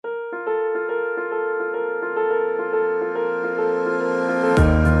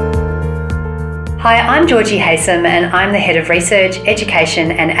Hi, I'm Georgie Haysom and I'm the Head of Research,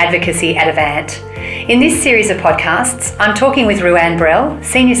 Education and Advocacy at Avant. In this series of podcasts, I'm talking with Ruanne Brell,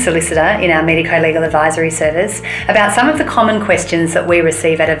 Senior Solicitor in our Medico-Legal Advisory Service, about some of the common questions that we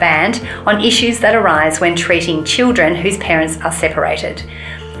receive at Avant on issues that arise when treating children whose parents are separated.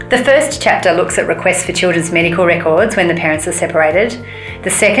 The first chapter looks at requests for children's medical records when the parents are separated. The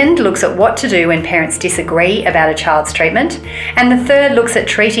second looks at what to do when parents disagree about a child's treatment. And the third looks at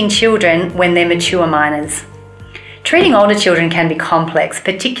treating children when they're mature minors. Treating older children can be complex,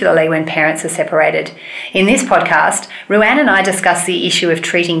 particularly when parents are separated. In this podcast, Ruanne and I discuss the issue of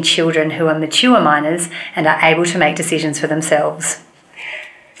treating children who are mature minors and are able to make decisions for themselves.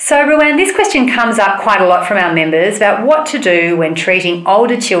 So, Ruanne, this question comes up quite a lot from our members about what to do when treating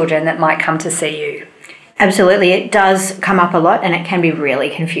older children that might come to see you. Absolutely, it does come up a lot and it can be really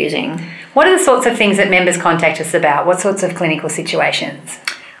confusing. What are the sorts of things that members contact us about? What sorts of clinical situations?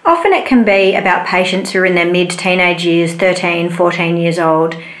 Often it can be about patients who are in their mid-teenage years, 13, 14 years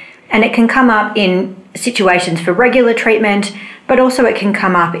old, and it can come up in situations for regular treatment, but also it can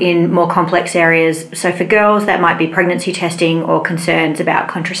come up in more complex areas. So for girls, that might be pregnancy testing or concerns about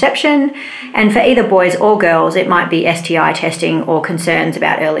contraception. And for either boys or girls, it might be STI testing or concerns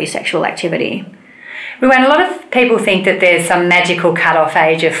about early sexual activity. Ruanne, a lot of people think that there's some magical cut-off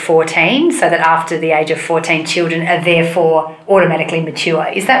age of 14, so that after the age of 14, children are therefore automatically mature.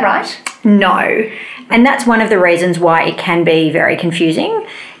 Is that right? No. And that's one of the reasons why it can be very confusing.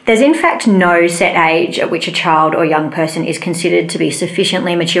 There's in fact no set age at which a child or young person is considered to be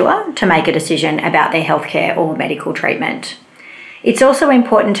sufficiently mature to make a decision about their healthcare or medical treatment. It's also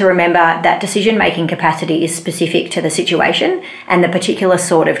important to remember that decision-making capacity is specific to the situation and the particular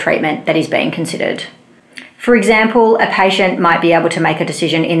sort of treatment that is being considered. For example, a patient might be able to make a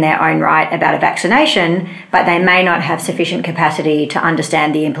decision in their own right about a vaccination, but they may not have sufficient capacity to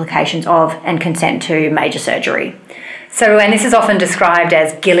understand the implications of and consent to major surgery. So, and this is often described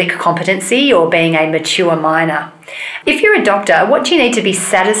as Gillick competency or being a mature minor. If you're a doctor, what do you need to be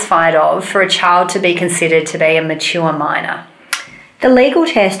satisfied of for a child to be considered to be a mature minor? The legal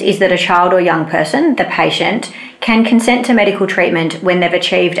test is that a child or young person, the patient, can consent to medical treatment when they've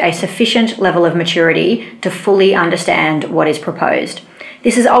achieved a sufficient level of maturity to fully understand what is proposed.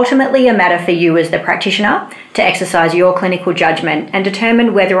 This is ultimately a matter for you as the practitioner to exercise your clinical judgment and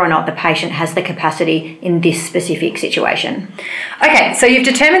determine whether or not the patient has the capacity in this specific situation. Okay, so you've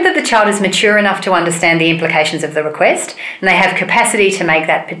determined that the child is mature enough to understand the implications of the request and they have capacity to make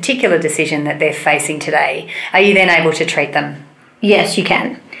that particular decision that they're facing today. Are you then able to treat them? Yes, you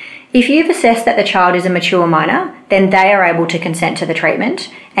can. If you've assessed that the child is a mature minor, then they are able to consent to the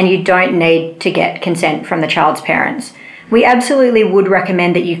treatment and you don't need to get consent from the child's parents. We absolutely would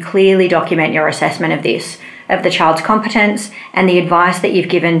recommend that you clearly document your assessment of this, of the child's competence and the advice that you've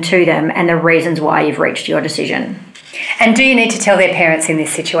given to them and the reasons why you've reached your decision. And do you need to tell their parents in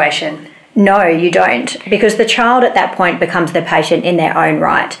this situation? No, you don't, because the child at that point becomes the patient in their own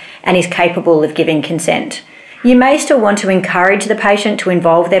right and is capable of giving consent. You may still want to encourage the patient to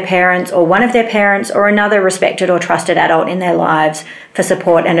involve their parents or one of their parents or another respected or trusted adult in their lives for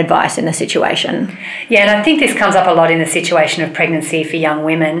support and advice in the situation. Yeah, and I think this comes up a lot in the situation of pregnancy for young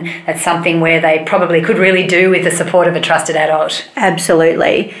women. That's something where they probably could really do with the support of a trusted adult.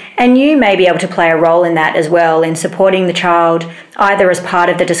 Absolutely. And you may be able to play a role in that as well, in supporting the child, either as part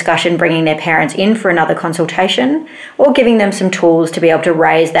of the discussion bringing their parents in for another consultation or giving them some tools to be able to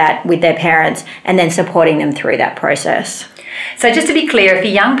raise that with their parents and then supporting them through that process. So just to be clear, if a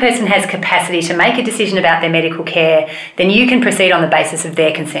young person has capacity to make a decision about their medical care, then you can proceed on the basis of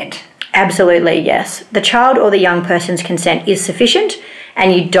their consent. Absolutely, yes. The child or the young person's consent is sufficient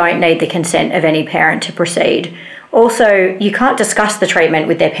and you don't need the consent of any parent to proceed. Also, you can't discuss the treatment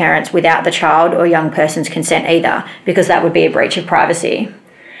with their parents without the child or young person's consent either, because that would be a breach of privacy.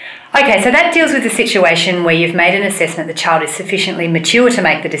 Okay, so that deals with the situation where you've made an assessment the child is sufficiently mature to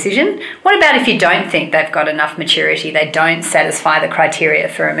make the decision. What about if you don't think they've got enough maturity, they don't satisfy the criteria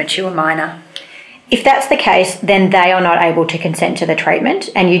for a mature minor? If that's the case, then they are not able to consent to the treatment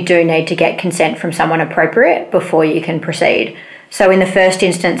and you do need to get consent from someone appropriate before you can proceed. So in the first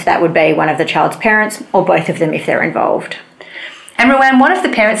instance, that would be one of the child's parents or both of them if they're involved. And Ruanne, what if the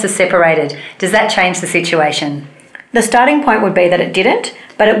parents are separated? Does that change the situation? The starting point would be that it didn't,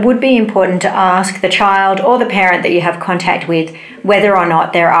 but it would be important to ask the child or the parent that you have contact with whether or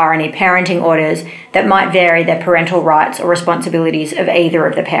not there are any parenting orders that might vary the parental rights or responsibilities of either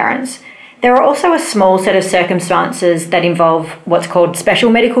of the parents. There are also a small set of circumstances that involve what's called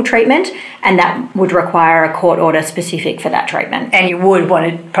special medical treatment, and that would require a court order specific for that treatment. And you would want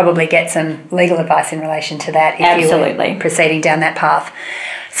to probably get some legal advice in relation to that if you were proceeding down that path.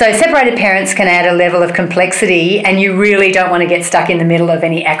 So separated parents can add a level of complexity, and you really don't want to get stuck in the middle of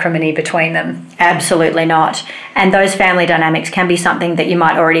any acrimony between them. Absolutely not. And those family dynamics can be something that you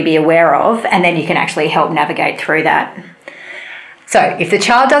might already be aware of, and then you can actually help navigate through that. So if the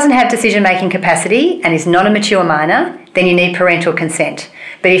child doesn't have decision-making capacity and is not a mature minor, then you need parental consent.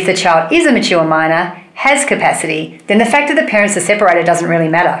 But if the child is a mature minor, has capacity, then the fact that the parents are separated doesn't really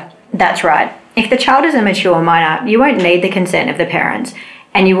matter. That's right. If the child is a mature minor, you won't need the consent of the parents,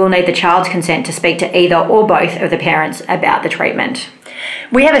 and you will need the child's consent to speak to either or both of the parents about the treatment.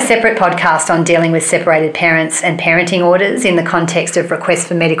 We have a separate podcast on dealing with separated parents and parenting orders in the context of requests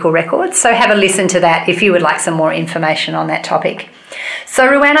for medical records, so have a listen to that if you would like some more information on that topic. So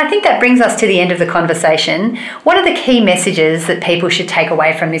Ruanne, I think that brings us to the end of the conversation. What are the key messages that people should take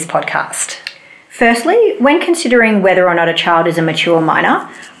away from this podcast? Firstly, when considering whether or not a child is a mature minor,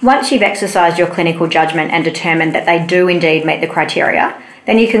 once you've exercised your clinical judgment and determined that they do indeed meet the criteria,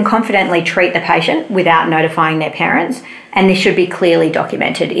 then you can confidently treat the patient without notifying their parents, and this should be clearly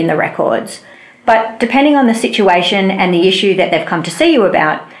documented in the records. But depending on the situation and the issue that they've come to see you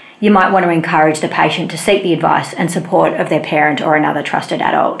about, you might want to encourage the patient to seek the advice and support of their parent or another trusted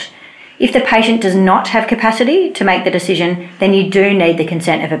adult. If the patient does not have capacity to make the decision, then you do need the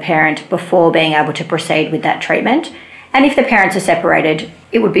consent of a parent before being able to proceed with that treatment. And if the parents are separated,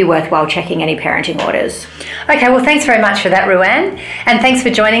 it would be worthwhile checking any parenting orders. Okay, well, thanks very much for that, Ruanne. And thanks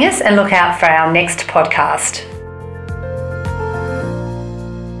for joining us, and look out for our next podcast.